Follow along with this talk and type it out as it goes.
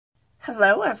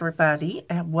Hello everybody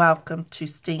and welcome to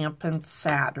Stampin'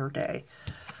 Saturday.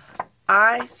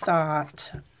 I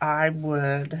thought I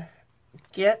would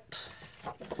get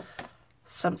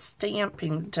some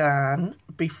stamping done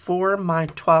before my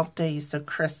 12 days of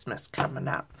Christmas coming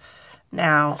up.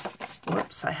 Now,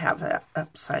 whoops, I have it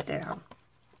upside down.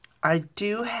 I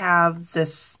do have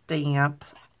this stamp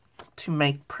to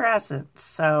make presents,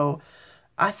 so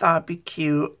I thought it'd be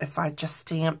cute if I just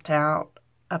stamped out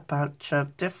a bunch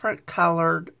of different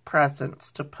colored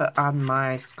presents to put on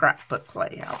my scrapbook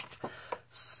layouts.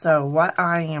 So what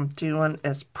I am doing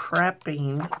is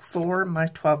prepping for my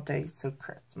 12 days of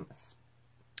Christmas.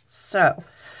 So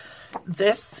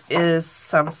this is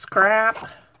some scrap,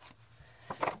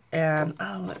 and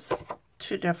it's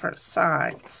two different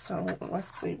sides. So let's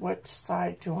see, which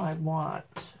side do I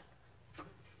want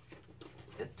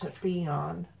it to be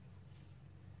on?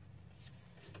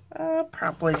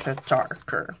 Probably the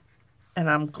darker. And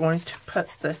I'm going to put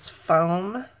this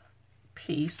foam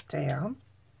piece down.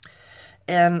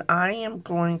 And I am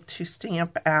going to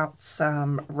stamp out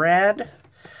some red.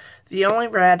 The only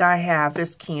red I have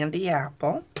is Candy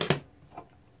Apple.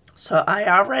 So I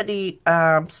already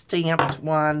stamped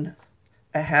one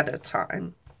ahead of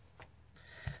time.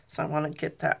 So I want to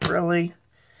get that really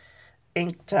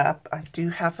inked up. I do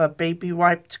have a baby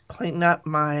wipe to clean up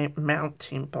my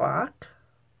mounting block,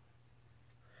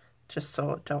 just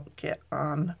so it don't get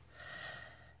on.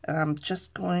 And I'm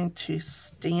just going to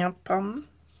stamp them.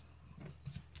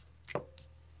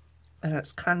 And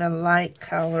it's kind of light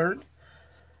colored.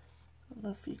 I don't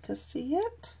know if you can see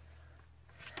it.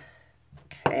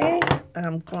 Okay,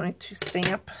 I'm going to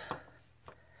stamp,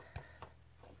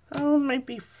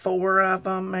 maybe 4 of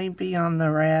them, maybe on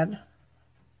the red.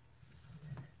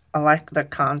 I like the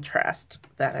contrast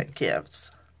that it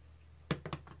gives.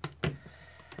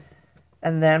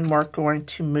 And then we're going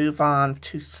to move on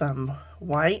to some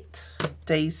white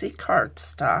daisy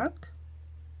cardstock.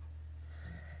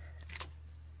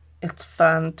 It's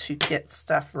fun to get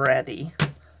stuff ready.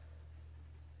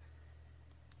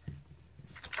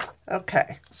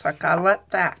 Okay, so I gotta let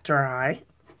that dry.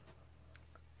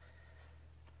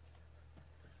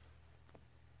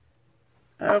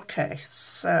 Okay,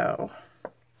 so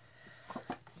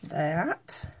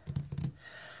that.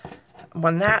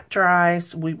 When that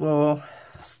dries, we will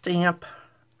stamp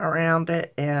around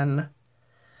it in,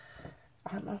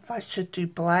 I don't know if I should do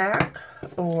black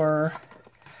or,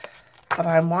 but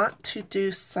I want to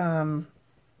do some,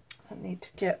 I need to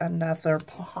get another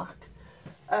block.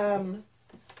 I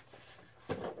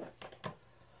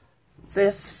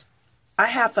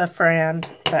have a friend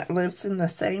that lives in the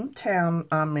same town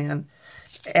I'm in,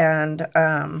 and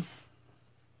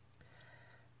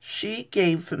she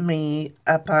gave me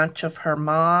a bunch of her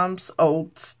mom's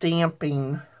old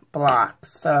stamping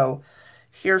blocks. So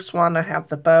here's one I have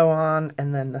the bow on,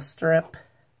 and then the strip.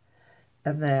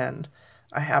 And then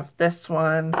I have this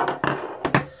one.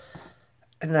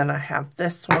 And then I have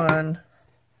this one.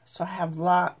 So I have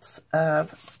lots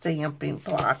of stamping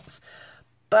blocks.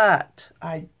 But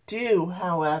I do,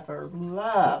 however,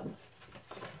 love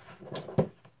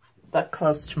the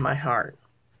Close to My Heart.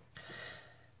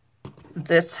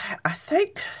 This,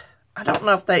 I don't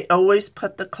know if they always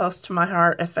put the Close to My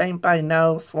Heart. If anybody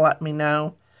knows, let me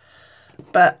know.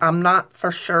 But I'm not for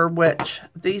sure which.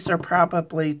 These are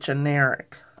probably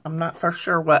generic. I'm not for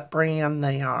sure what brand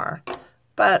they are.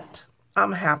 But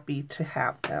I'm happy to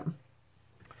have them.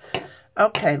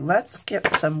 Okay, let's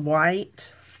get some white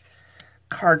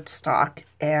cardstock.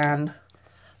 And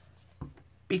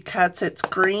because it's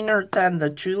greener than the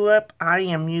julep, I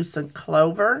am using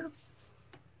clover.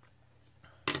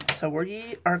 So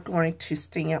we are going to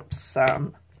stamp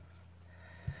some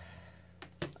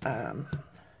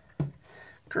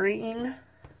green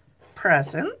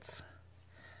presents.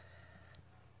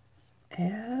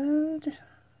 And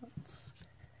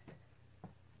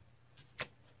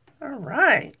all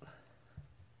right.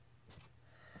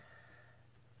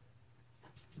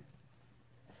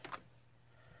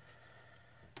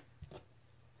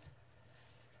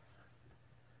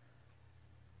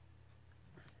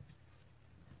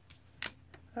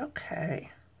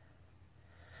 Okay,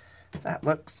 that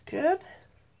looks good.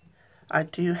 I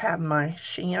do have my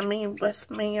chamois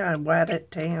with me. I wet it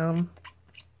down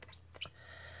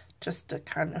just to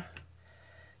kind of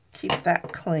keep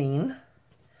that clean.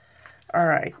 All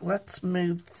right, let's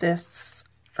move this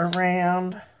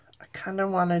around. I kind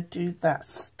of want to do that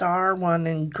star one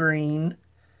in green.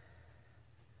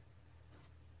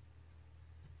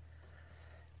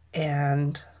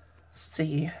 And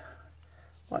see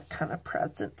what kind of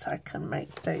presents I can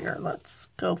make there. Let's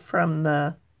go from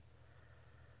the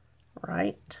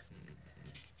right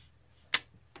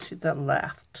to the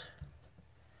left.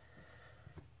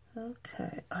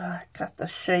 Okay, I got the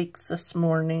shakes this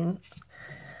morning.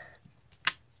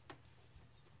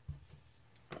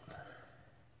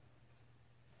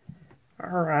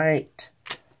 All right.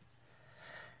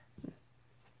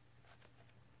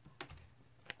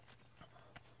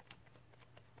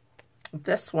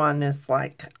 This one is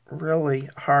like really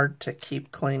hard to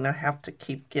keep clean. I have to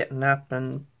keep getting up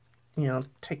and, you know,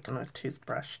 taking a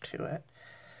toothbrush to it.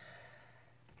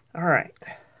 All right.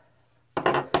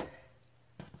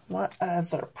 What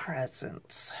other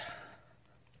presents?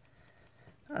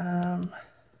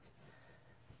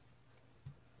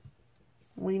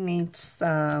 We need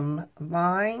some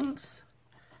lines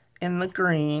in the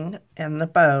green and the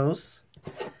bows.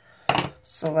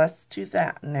 So let's do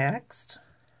that next.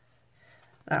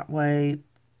 That way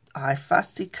I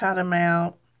fussy cut them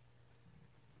out.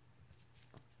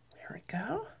 There we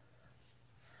go.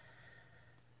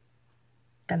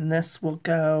 And this will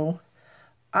go,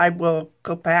 I will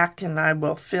go back and I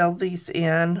will fill these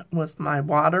in with my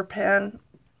water pen.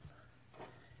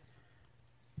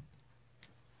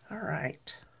 All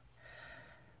right.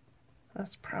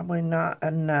 That's probably not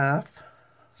enough.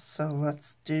 So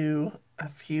let's do a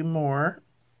few more.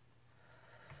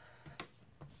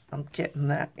 I'm getting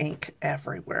that ink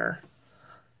everywhere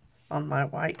on my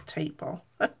white table.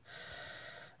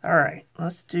 All right,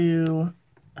 let's do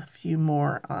a few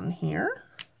more on here.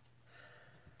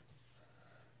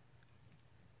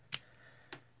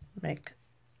 Make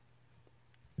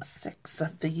 6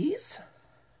 of these.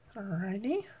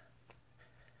 Alrighty.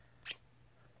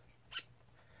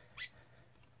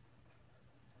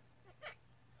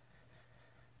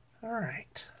 All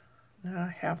right, now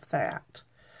I have that.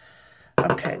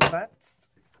 Okay, let's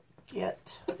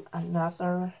get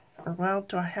another, or well,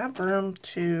 do I have room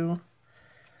to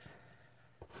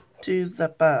do the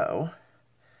bow?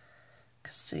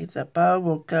 Because see, the bow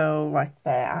will go like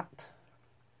that.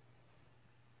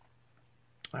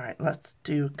 All right, let's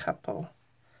do a couple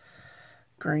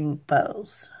green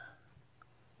bows.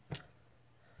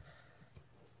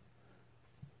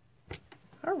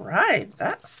 All right,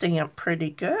 that stamped pretty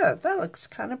good. That looks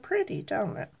kind of pretty,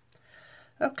 don't it?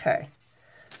 Okay,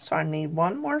 so I need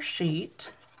one more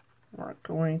sheet. We're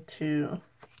going to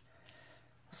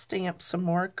stamp some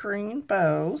more green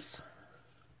bows.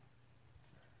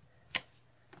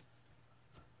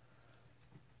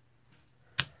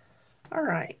 All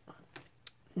right,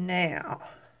 now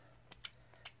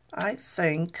I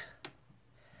think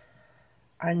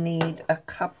I need a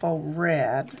couple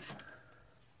red.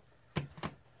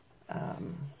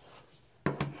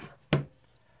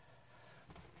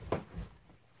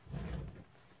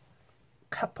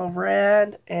 Couple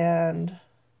red and,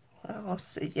 well, let's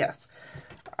see, yes.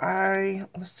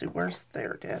 Let's see,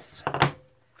 there it is.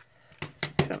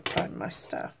 Couldn't find my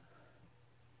stuff.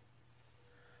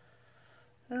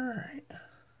 All right.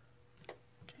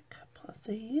 Get a couple of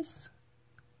these.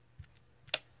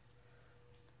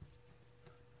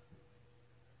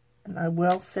 And I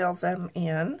will fill them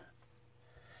in.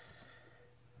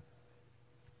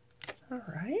 All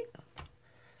right.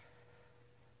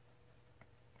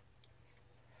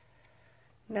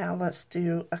 Now let's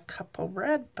do a couple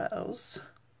red bows.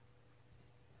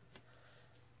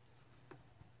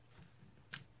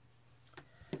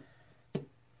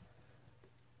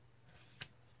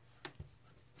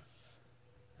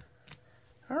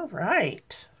 All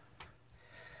right.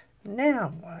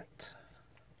 Now what?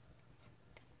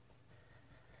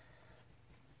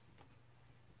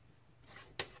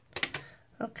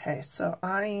 Okay, so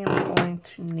I am going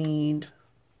to need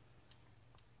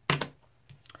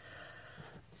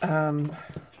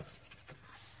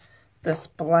this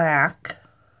black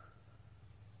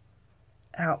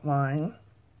outline.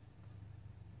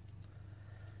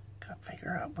 Gotta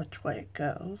figure out which way it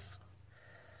goes.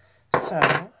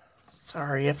 So,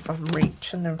 sorry if I'm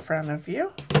reaching in front of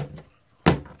you.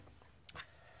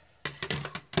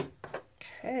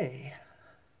 Okay.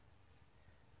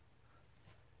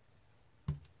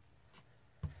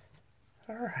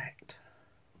 All right.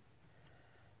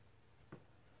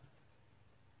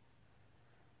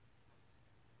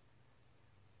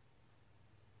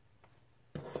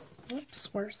 Oops,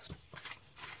 where's...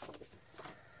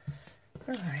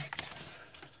 All right.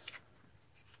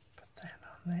 Put that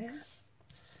on there.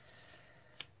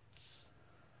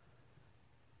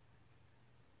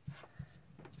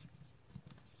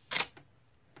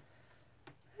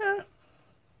 Yeah.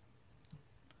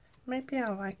 Maybe I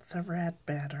like the red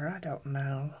better. I don't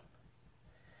know.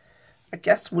 I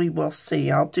guess we will see.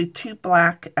 I'll do 2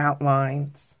 black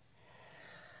outlines.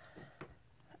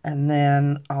 And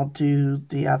then I'll do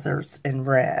the others in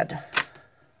red.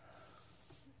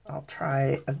 I'll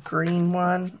try a green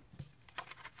one.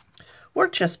 We're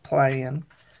just playing.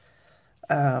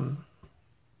 Let's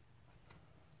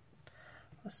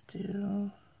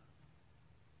do...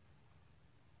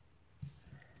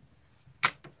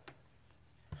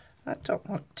 That don't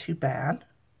look too bad.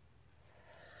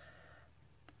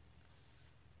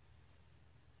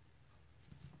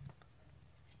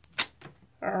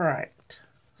 Alright.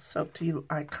 So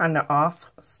I kind of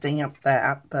off-stamped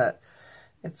that, but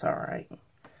it's alright.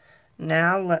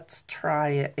 Now let's try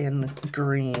it in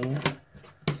green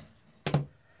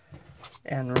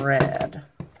and red.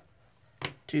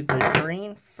 Do the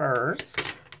green first.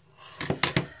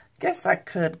 Guess I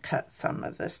could cut some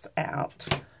of this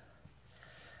out,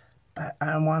 but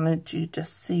I wanted you to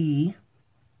see.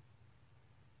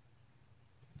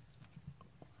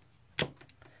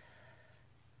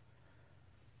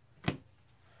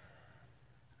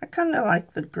 I kind of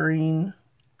like the green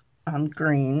on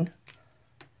green.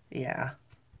 Yeah.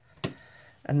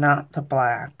 And not the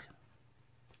black.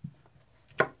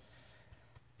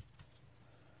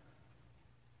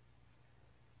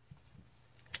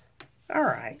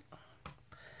 Alright.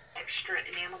 Extra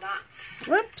enamel dots.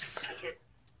 Whoops.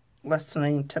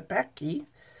 Listening to Becky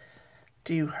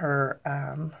do her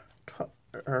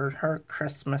her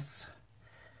Christmas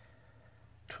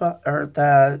or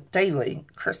the daily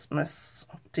Christmas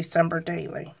December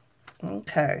daily.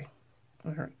 Okay,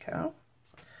 there we go.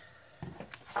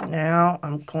 Now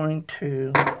I'm going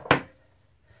to,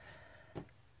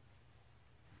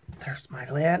 there's my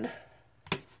lid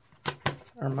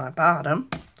or my bottom.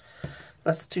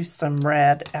 Let's do some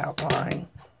red outline.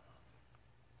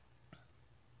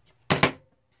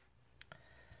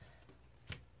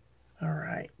 All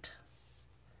right.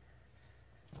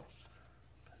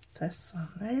 Put this on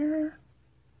there.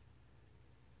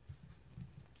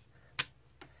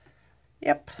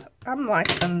 Yep, I'm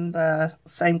liking the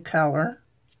same color.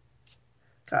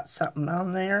 Got something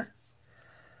on there.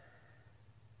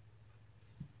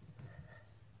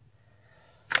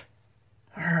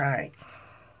 All right.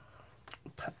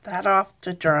 Put that off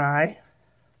to dry.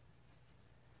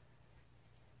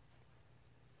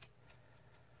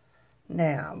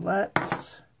 Now,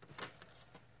 let's,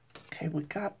 okay, we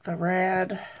got the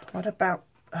red. What about,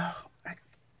 oh, I'm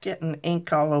getting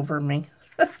ink all over me.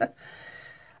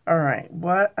 All right,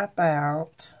 what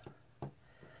about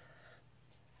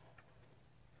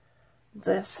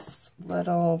this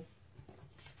little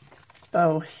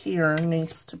bow here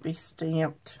needs to be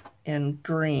stamped in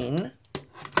green.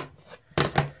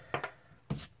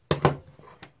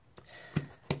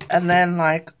 And then,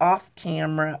 like, off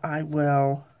camera, I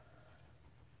will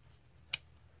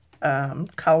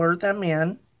color them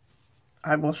in.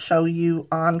 I will show you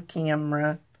on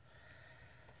camera.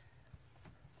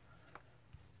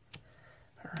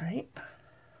 All right.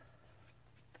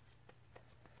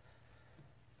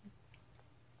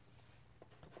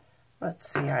 Let's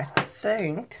see, I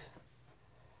think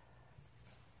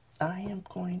I am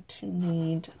going to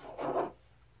need,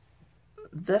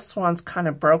 this one's kind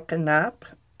of broken up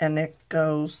and it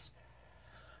goes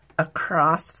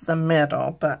across the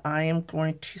middle, but I am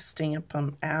going to stamp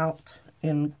them out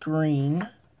in green.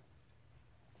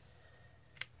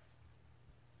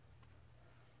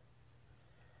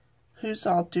 Who's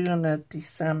all doing a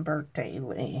December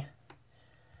daily?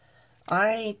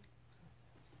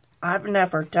 I've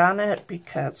never done it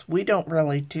because we don't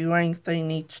really do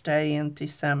anything each day in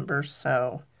December,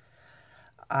 so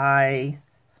I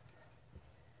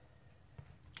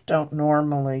don't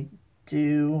normally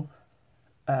do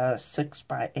a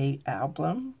 6x8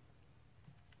 album.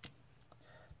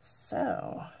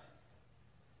 So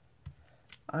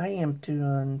I am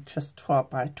doing just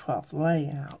 12x12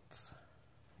 layouts.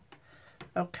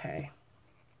 Okay.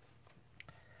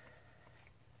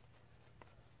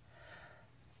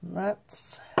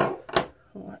 Let's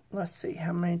see,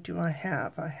 how many do I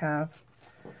have? I have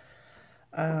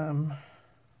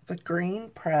the green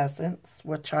presents,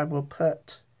 which I will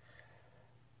put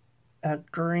a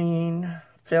green,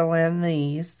 fill in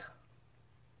these,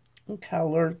 and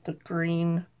color the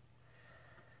green,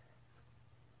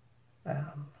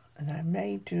 and I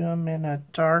may do them in a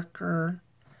darker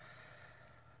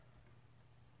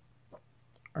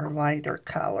or lighter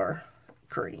color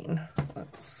green.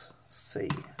 Let's see.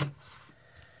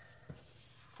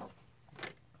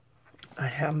 I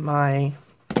have my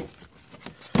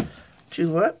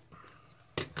julep,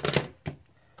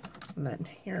 and then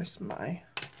here's my,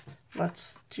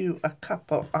 let's do a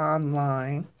couple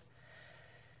online,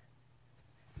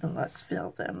 and let's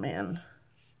fill them in.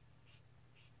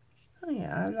 Oh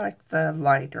yeah, I like the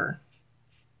lighter.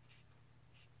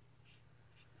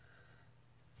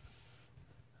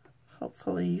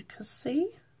 Hopefully you can see.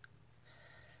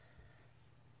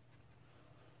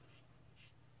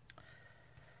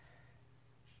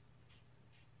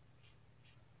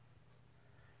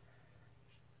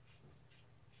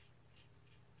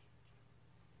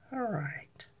 All right.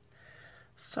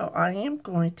 So I am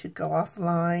going to go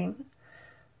offline,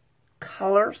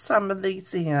 color some of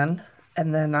these in,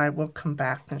 and then I will come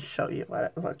back and show you what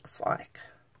it looks like.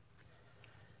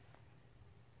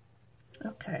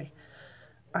 Okay,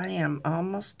 I am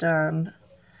almost done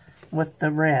with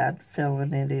the red,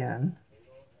 filling it in.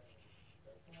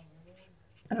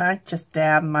 And I just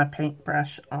dab my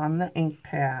paintbrush on the ink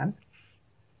pad.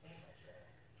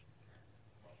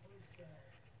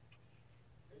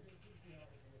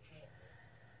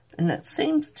 And it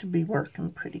seems to be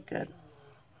working pretty good.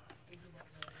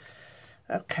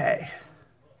 Okay.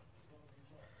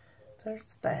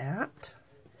 There's that.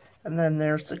 And then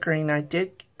there's the green. I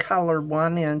did color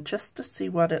one in just to see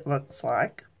what it looks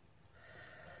like.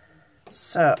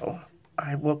 So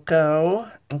I will go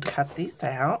and cut these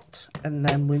out, and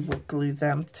then we will glue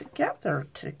them together.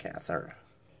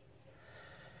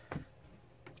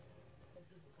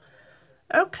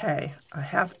 Okay, I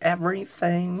have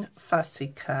everything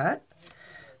fussy cut.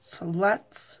 So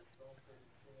let's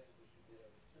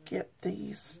get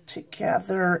these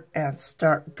together and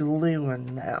start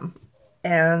gluing them.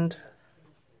 And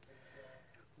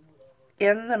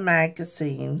in the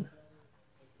magazine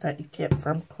that you get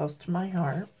from Close to My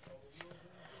Heart,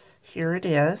 here it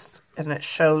is, and it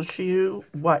shows you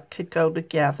what could go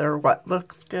together, what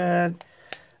looks good.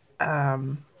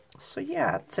 So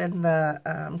yeah, it's in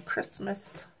the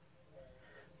Christmas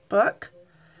book.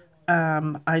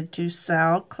 I do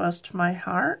sell Close to My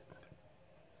Heart.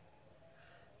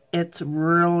 It's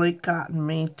really gotten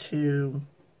me to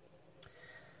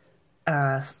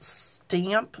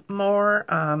stamp more.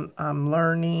 I'm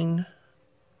learning,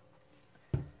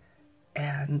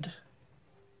 and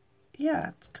yeah,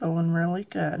 it's going really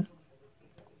good.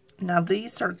 Now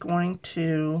these are going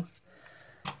to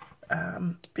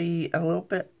be a little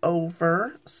bit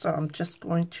over, so I'm just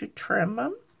going to trim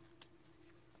them.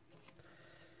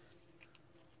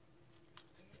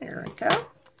 There we go.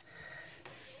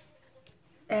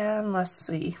 And let's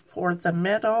see, for the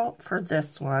middle, for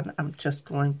this one, I'm just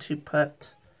going to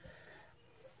put,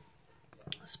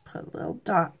 let's put a little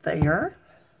dot there.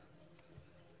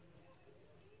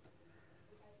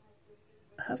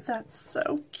 Oh, that's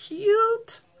so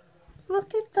cute.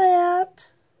 Look at that.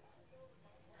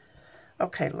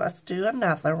 Okay, let's do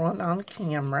another one on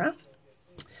camera.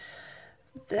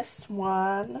 This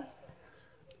one,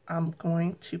 I'm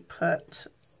going to put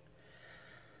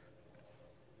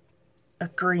a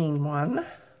green one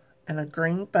and a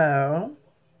green bow.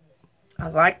 I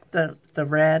like the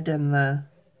red and the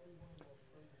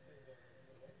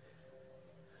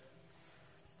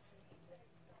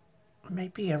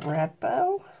maybe a red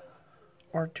bow,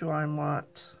 or do I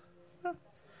want, let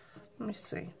me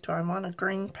see, do I want a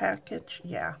green package?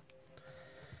 Yeah.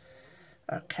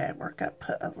 Okay, we're going to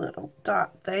put a little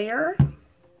dot there.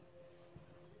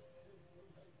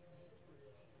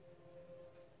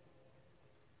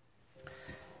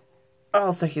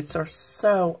 Oh, these are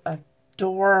so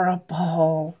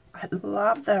adorable. I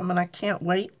love them, and I can't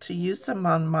wait to use them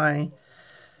on my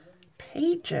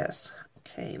pages.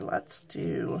 Okay, let's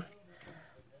do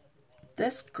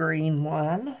this green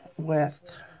one with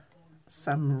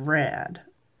some red.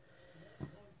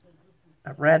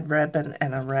 A red ribbon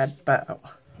and a red bow.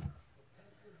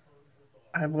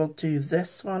 I will do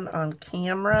this one on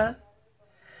camera,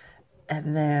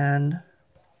 and then,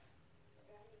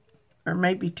 or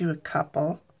maybe do a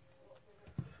couple.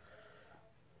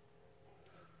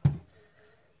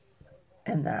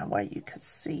 And that way you can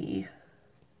see.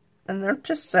 And they're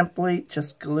just simply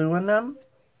just gluing them.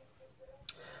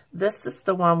 This is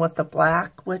the one with the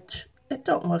black, which it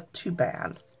don't look too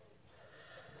bad.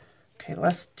 Okay,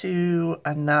 let's do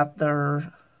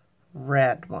another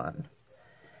red one.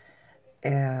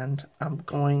 And I'm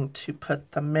going to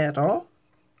put the middle,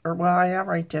 or well, I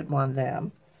already did one of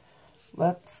them.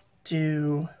 Let's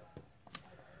do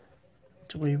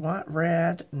we want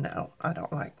red? No, I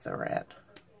don't like the red.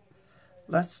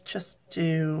 Let's just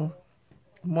do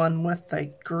one with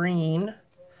a green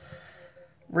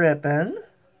ribbon.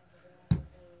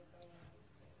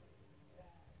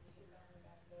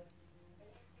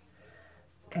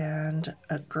 And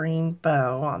a green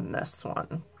bow on this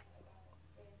one.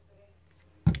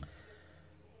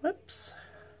 Whoops.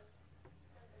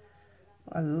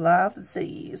 I love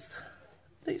these.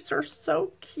 These are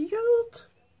so cute.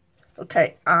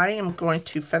 Okay, I am going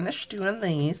to finish doing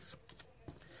these.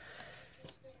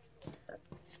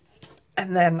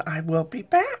 And then I will be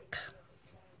back.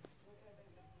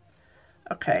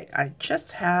 Okay, I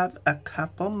just have a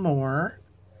couple more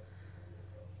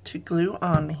to glue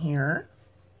on here.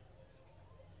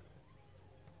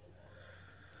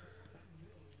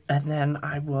 And then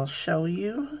I will show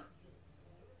you.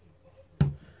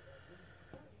 Okay,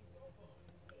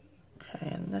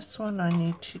 and this one I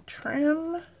need to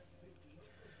trim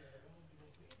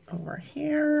over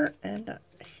here and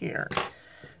here.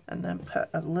 And then put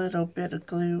a little bit of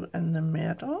glue in the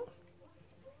middle.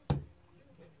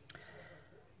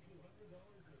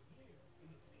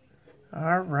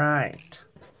 All right.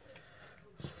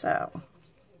 So,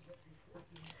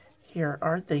 here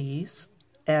are these.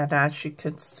 And as you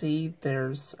can see,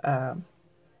 there's the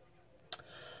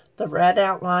red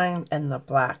outline and the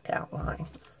black outline.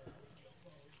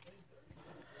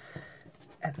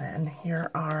 And then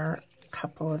here are a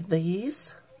couple of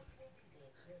these.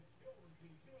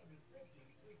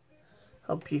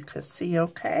 Hope you can see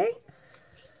okay.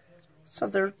 So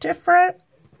they're different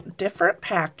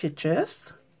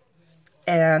packages.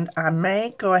 And I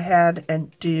may go ahead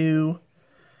and do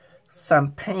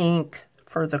some pink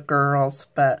for the girls,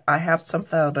 but I have some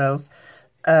photos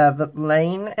of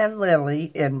Lane and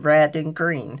Lily in red and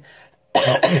green.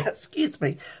 Excuse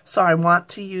me. So I want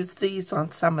to use these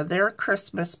on some of their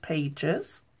Christmas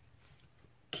pages.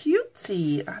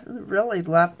 Cutesy. I really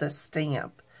love this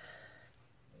stamp.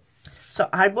 So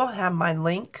I will have my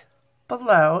link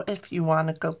below if you want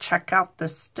to go check out the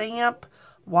stamp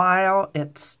while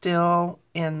it's still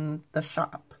in the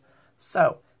shop.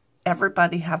 So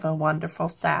everybody have a wonderful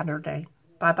Saturday.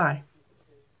 Bye-bye.